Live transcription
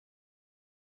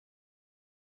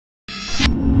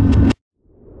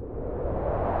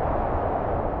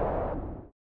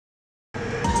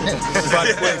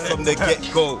Bad boy from the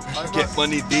get-go. Get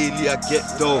money daily, I get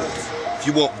dough. If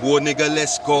you want war, nigga,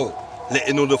 let's go.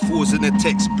 Letting all the fools in the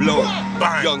text blow.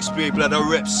 Bang. Young spirit blood, I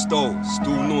rep stole.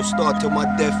 Still no start to my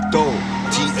death door.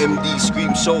 TMD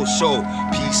scream so.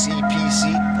 PC,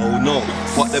 oh no.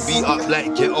 Fuck the beat up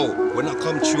like ghetto. When I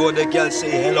come through, all the gal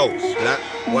say hello. Black,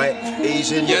 white,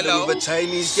 Asian, yellow. With a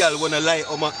Chinese gal wanna light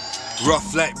on my.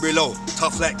 Rough like Brillo,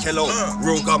 tough like Kello.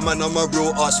 Real gun man, I'm a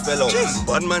real ass fellow.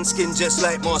 Bun man skin just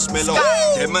like marshmallow.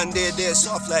 Them man they're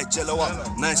soft like Jello.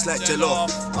 Nice like Jello.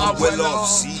 I'm well off.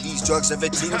 See these drugs,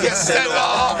 everything gets sell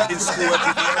off. In school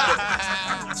every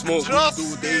day. Smoke weed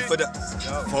all day for the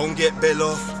phone get bell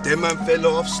off. Them man fell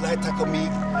off. Slide tackle me,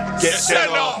 get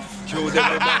sell off. Kill them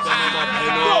with my gun and my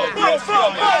pen off.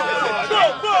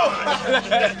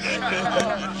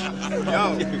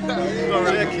 Yeah.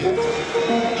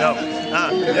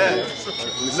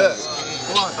 Look.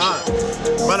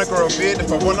 Man, I grow a beard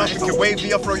if I wanna. Think you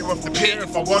wavy, I'll throw you off the pit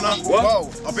if I wanna. Whoa,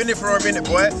 I've been here for a minute,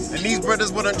 boy. And these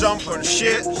brothers wouldn't jump on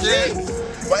shit.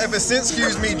 But ever since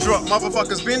Excuse Me dropped,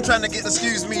 motherfuckers been trying to get the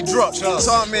Excuse Me dropped.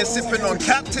 So I'm here sipping on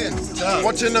Captain.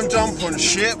 Watching them jump on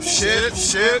ship.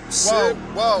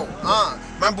 Whoa,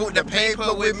 man bought the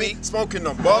paper with me, smoking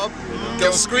on Bob.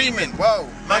 Girls screaming, whoa,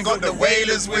 man got the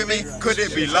whalers with me. Could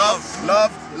it be love?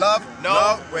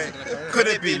 No, wait. Could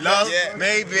it be love? Yeah.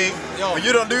 Maybe. But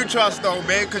you don't do trust though,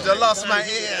 babe, cause you lost my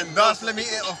ear and dust. Let me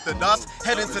eat off the dust,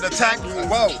 head into the tank.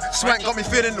 Whoa, swank got me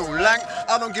feeling all lank.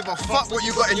 I don't give a fuck what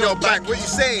you got in your bank. What you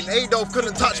saying? Adolf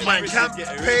couldn't touch my camp.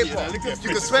 Paper. You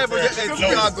can swear on your Tiagos,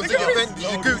 your Bentley,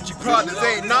 your Gucci, Pradas,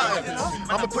 ain't nothing.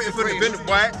 I'ma put you through the bin,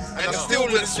 boy, and I still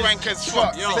look swank as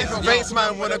fuck. Different race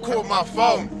man wanna call my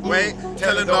phone. Wait,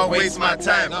 tell him don't waste my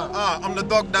time. I'm the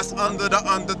dog that's under the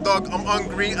underdog. I'm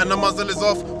hungry and the muzzle is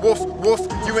off. Woof,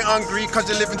 you ain't hungry cause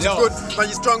you're living too good. Man,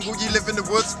 you struggle, you live in the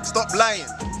woods. Stop lying.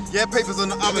 Yeah, papers on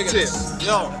the other tip.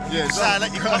 Sound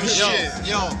like you got shit.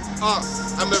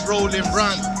 I'm a rolling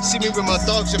brand. See me with my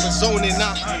dogs and we're zoning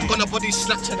out. Got a body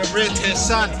snatch and a rear tear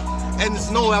sand.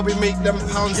 Ends know how we make them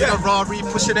pounds in a Rari,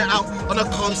 pushing it out on a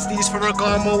Constees for a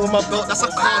Garmo with my belt, that's a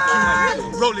car key.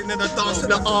 Rolling in the dance in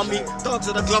the army, dogs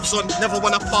with the gloves on, never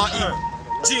wanna party.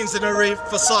 Jeans in a rave,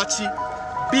 Versace.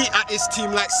 Beat at his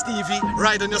team like Stevie,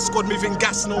 ride on your squad moving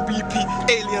gas, no BP.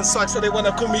 Alien swag so they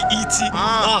wanna call me E.T.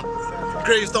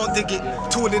 Graves don't dig it,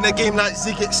 tool in the game like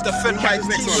Ziggits, defend my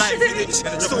team like Vidic.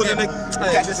 Still in the...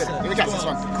 Let me catch this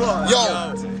one. Yo!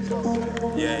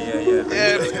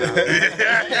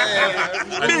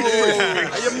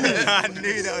 I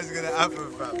knew that was gonna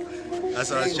happen, fam. That's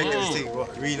why I was checking this thing.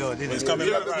 What? Reload, didn't it? It's coming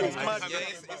back around.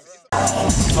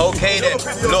 Okay then,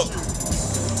 look.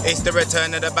 It's the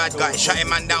return of the bad guy, shutting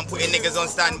man down, putting niggas on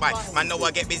standby. Man know I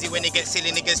get busy when they get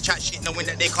silly, niggas chat shit knowing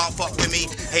that they can't fuck with me.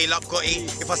 Hey love got it,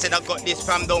 if I said I got this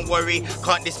fam don't worry.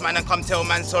 Can't this man and come tell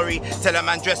man sorry. Tell a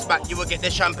man dress back, you will get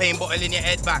the champagne bottle in your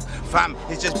head back. Fam,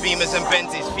 it's just Beamers and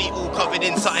Benzes, feet all covered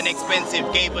in something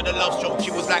expensive. Gave her the love stroke,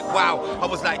 she was like wow. I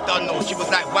was like done no, she was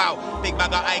like wow. Big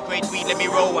bag of high grade weed, let me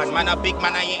roll one. Man a big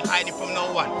man, I ain't hiding from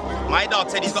no one. My dog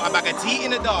said he's got a bag of tea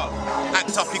in the dog.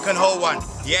 Act up, you can hold one.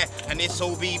 Yeah, and it's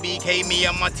so BBK, me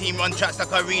and my team run tracks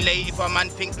like a relay. If a man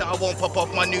thinks that I won't pop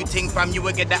off my new ting, fam, you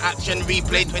will get the action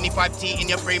replay. 25T in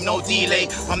your frame, no delay.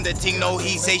 I'm the ting, no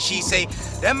he say, she say.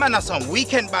 Them man are some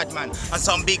weekend bad man, and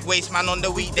some big waste man on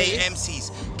the weekday MCs.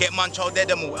 Get munch out dead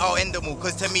them all, I'll end them all,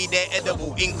 cause to me they're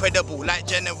edible, incredible, like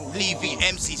General, Levy,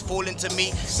 MCs falling to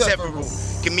me, several.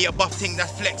 Give me a buff thing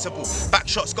that's flexible, back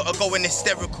shots gotta go in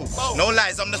hysterical. No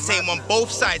lies, I'm the same on both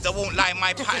sides, I won't lie,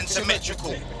 my pattern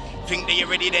symmetrical. Think that you're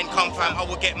ready, then come fam. I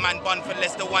will get man bun for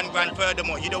less than $1 grand.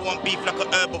 Furthermore, you don't want beef like a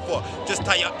herbivore. Just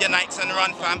tie up your Nikes and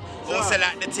run fam. Don't sell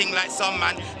out the ting like some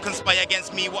man. Conspire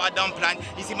against me, what I done plan.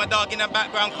 You see my dog in the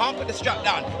background, can't put the strap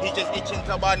down. He's just itching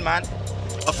to bad man.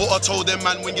 I thought I told them,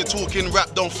 man, when you're talking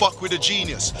rap, don't fuck with a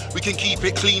genius. We can keep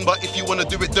it clean, but if you wanna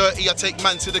do it dirty, I take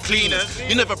man to the cleaners.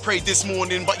 You never prayed this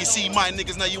morning, but you see my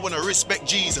niggas now, you wanna respect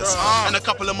Jesus. And a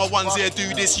couple of my ones here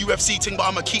do this UFC thing, but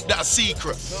I'ma keep that a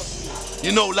secret.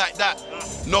 You know, like that.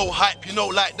 No hype, you know,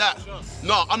 like that.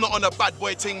 Nah, I'm not on a bad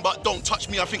boy thing, but don't touch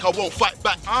me, I think I won't fight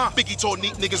back. Biggie told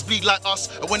neat niggas bleed like us,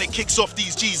 and when it kicks off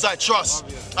these G's I trust.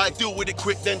 I deal with it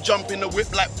quick, then jump in the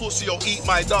whip like pussy or eat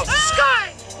my dog.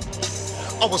 Sky!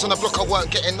 I was on the block, I weren't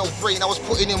getting no brain. I was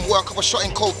putting in work, I was shotting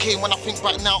cocaine. When I think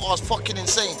back now, I was fucking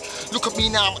insane. Look at me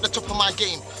now, I'm at the top of my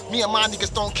game. Me and my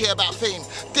niggas don't care about fame.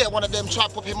 They're one of them, try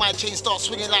popping my chain, start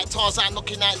swinging like Tarzan,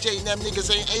 knocking out Jane. Them niggas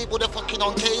ain't able, they're fucking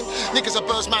on cane. Niggas are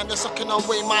birds, man, they're sucking on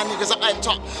way. My niggas are hyped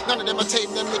up, none of them are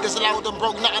tame. Them niggas are loud and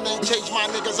broke, nothing ain't changed. My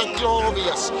niggas are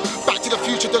glorious. Back to the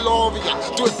future,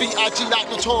 DeLorean. Doing B.I.G. like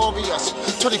Notorious.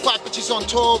 25 bitches on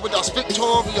tour with us,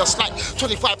 victorious. Like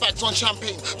 25 bags on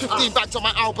champagne, 15 bags on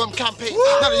my album campaign.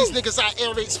 None of these niggas out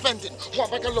here ain't spending. One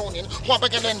bag of loaning, one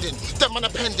bag of lending. Them man are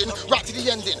pending, right to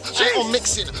the ending. I ain't on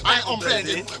mixing, I ain't on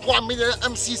blending. 1 million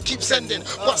MCs keep sending,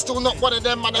 but still not one of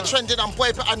them man are trending. I'm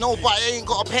way better know, but I ain't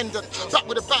got a pendant. Back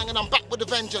with a bang and I'm back with a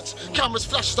vengeance. Cameras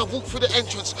flash as I walk through the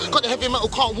entrance. Got the heavy metal,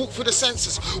 can't walk through the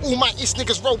senses. All my East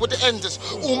niggas roll with the enders.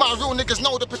 All my real niggas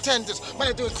know the pretenders. Man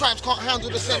are doing crimes, can't handle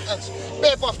the sentence.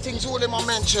 Bare buff things all in my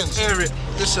mentions. Hear it,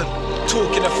 listen,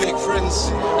 talking of fake friends,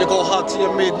 you go hard to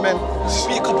your made men.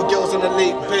 Beat a couple girls on the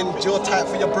late bend, you're tight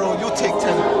for your bro, you take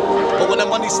 10. But when the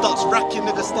money starts racking,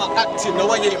 niggas start acting. No,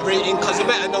 I ain't rating, cause you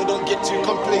better know, don't get too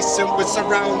complacent with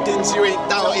surroundings, you ain't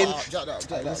doubting.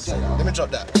 Let me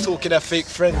drop that. Talking of fake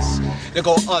friends, you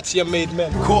go hard to your made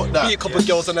men. Caught that. Beat a couple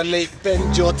girls on the late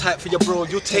bend, you're tight for your bro,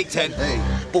 you take 10.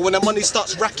 But when the money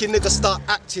starts racking, niggas start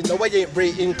acting. No, I ain't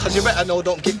rating, cause you better know,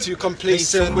 don't get too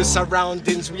complacent with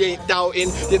surroundings, we ain't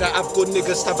doubting. Did I have good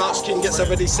niggas to vouch? King gets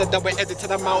already said that we're headed to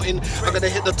the mountain. I'm gonna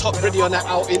hit the top ready on that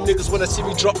outing. Niggas wanna see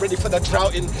me drop ready for the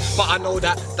droughting. But I know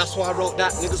that, that's why I wrote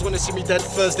that. Niggas wanna see me dead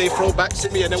Thursday, throwback. See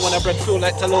me and then when I bread feel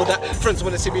like to load that. Friends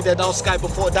wanna see me dead, I'll sky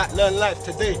before that. Learn life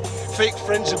today. Fake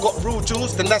friends, you got real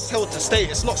jewels, then that's hell to stay.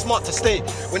 It's not smart to stay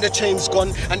when the chain's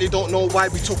gone and you don't know why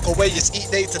we took away. It's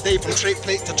eat day to day from tray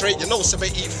plate to tray. You know, so we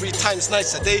eat 3 times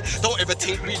nice a day. Don't ever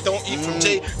think we don't eat from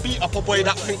Jay. Beat up a boy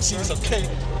that thinks he's okay.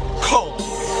 Cold.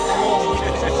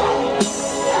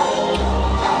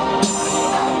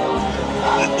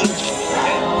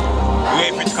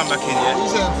 Wait for it to come back in, yeah?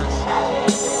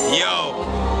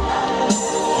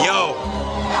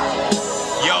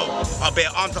 Yo, I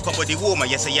bet arms like a body warmer.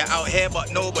 Yes, you're out here,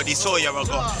 but nobody saw you. I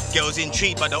got girls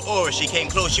intrigued by the aura. She came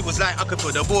close, she was like, I could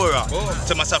feel the bora.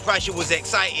 To my surprise, she was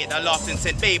excited. I laughed and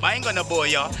said, babe, I ain't gonna bore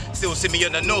ya. Still see me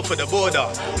on the north of the border.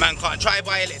 Man can't try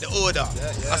violate the order.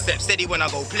 I step steady when I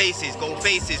go places, go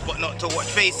faces, but not to watch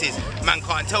faces. Man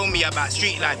can't tell me about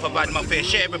street life. I've had my fair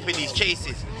share of police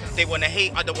chases. They wanna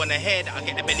hate, I don't wanna hear that. I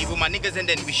get the belly with my niggas and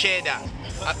then we share that.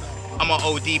 I'm an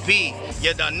ODP,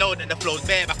 you don't know that the flow's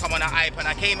bare, but I'm on an hype and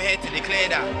I came here to declare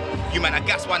that. You man, I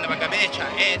gas one, I'm gonna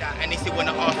air that, and they still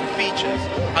wanna ask for features.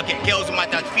 I get girls with my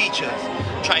dad's features.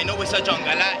 Try know it's a jungle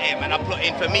out here, man, I plot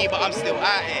in for me, but I'm still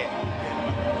out here.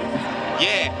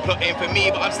 Yeah, plot in for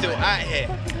me, but I'm still out here.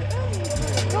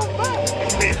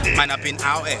 Man, I've been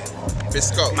out here.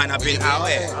 Frisco. Man, I've been out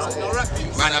here.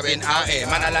 Man, I've been out here.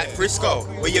 Man, I like Frisco.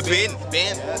 Where you been?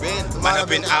 Been. Man, I've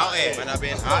been out here. Man, I've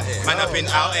been out here. Man, I've been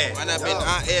out here. Man, I've been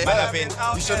out here. Man, I've been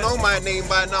out You should know my name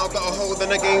by now. Got a hold in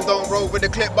the game. Don't roll with the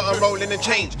clip, but I'm rolling and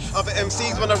change. Other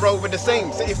MCs wanna roll with the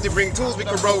same. So if they bring tools, we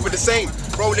can roll with the same.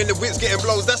 Rolling the wits, getting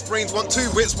blows. That's brains. 1,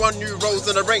 2 wits, 1 new rolls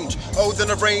in a range. Old in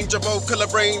a range, a vocal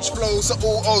range flows. So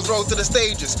all O's roll to the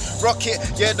stages. Rocket,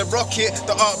 yeah, the rocket.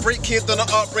 The art break kid on the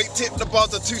art break tip. The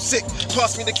bars are too sick.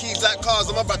 Pass me the keys like cars.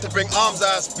 I'm about to bring arms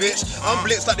ass, bitch. I'm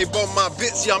blitzed like they bomb my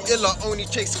bits. Yeah, I'm illa. Only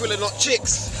chase squilling, not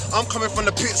chicks. I'm coming from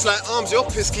the pits like arms. Your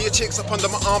piss, your chicks up under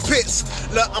my armpits.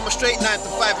 Look, I'm a straight 9 to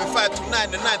 5 and 5 to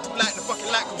 9 and 9 to like the fucking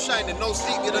light I'm shining. No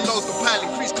sleep, yeah, the nose compiling.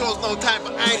 Crease clothes, no time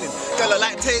for ironing. Girl,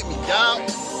 like take me, y'all.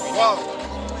 Whoa.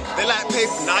 They like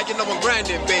paper, now you know I'm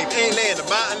grinding, babe. Ain't laying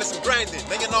about unless I'm grinding.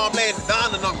 Then you know I'm laying it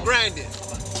down and I'm grinding.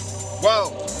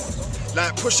 Whoa.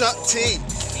 Like push up T.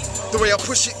 The way I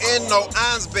push it in, no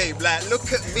hands, babe. Like,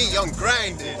 look at me, I'm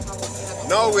grinding.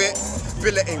 Know it,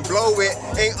 bill it and blow it.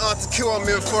 Ain't hard to kill, I'm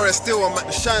in for it, still I'm at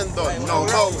the shine dog. No,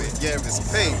 know it, yeah, it's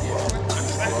pain.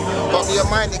 Got me and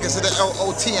my niggas at the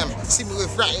LOTM. See me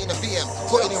with Ratty in the BM,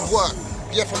 putting in work.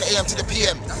 Yeah, from the AM to the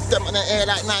PM. Them in the air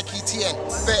like Nike TN.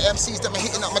 Bare MCs, them are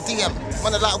hitting up my DM.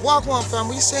 Man, they're like, what go on,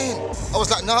 fam, what you saying? I was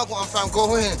like, nah, go on, fam,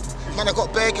 go in. Man, I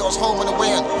got bare girls home on the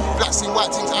way in. Black scene,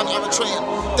 white things, and Eritrean.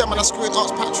 Them and I screwed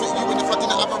ask Patrick, you in if I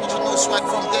didn't have original swag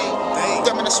from day.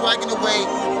 Them and I swagging away.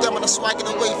 Them and I swagging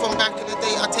away from back in the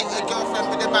day. I take your girlfriend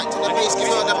with her back to the base. Give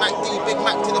her the Mac D, Big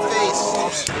Mac to the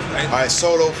face. Alright,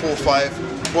 Solo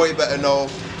 45. Boy, you better know.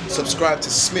 Subscribe to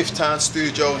Smithtown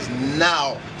Studios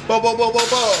now. Bo.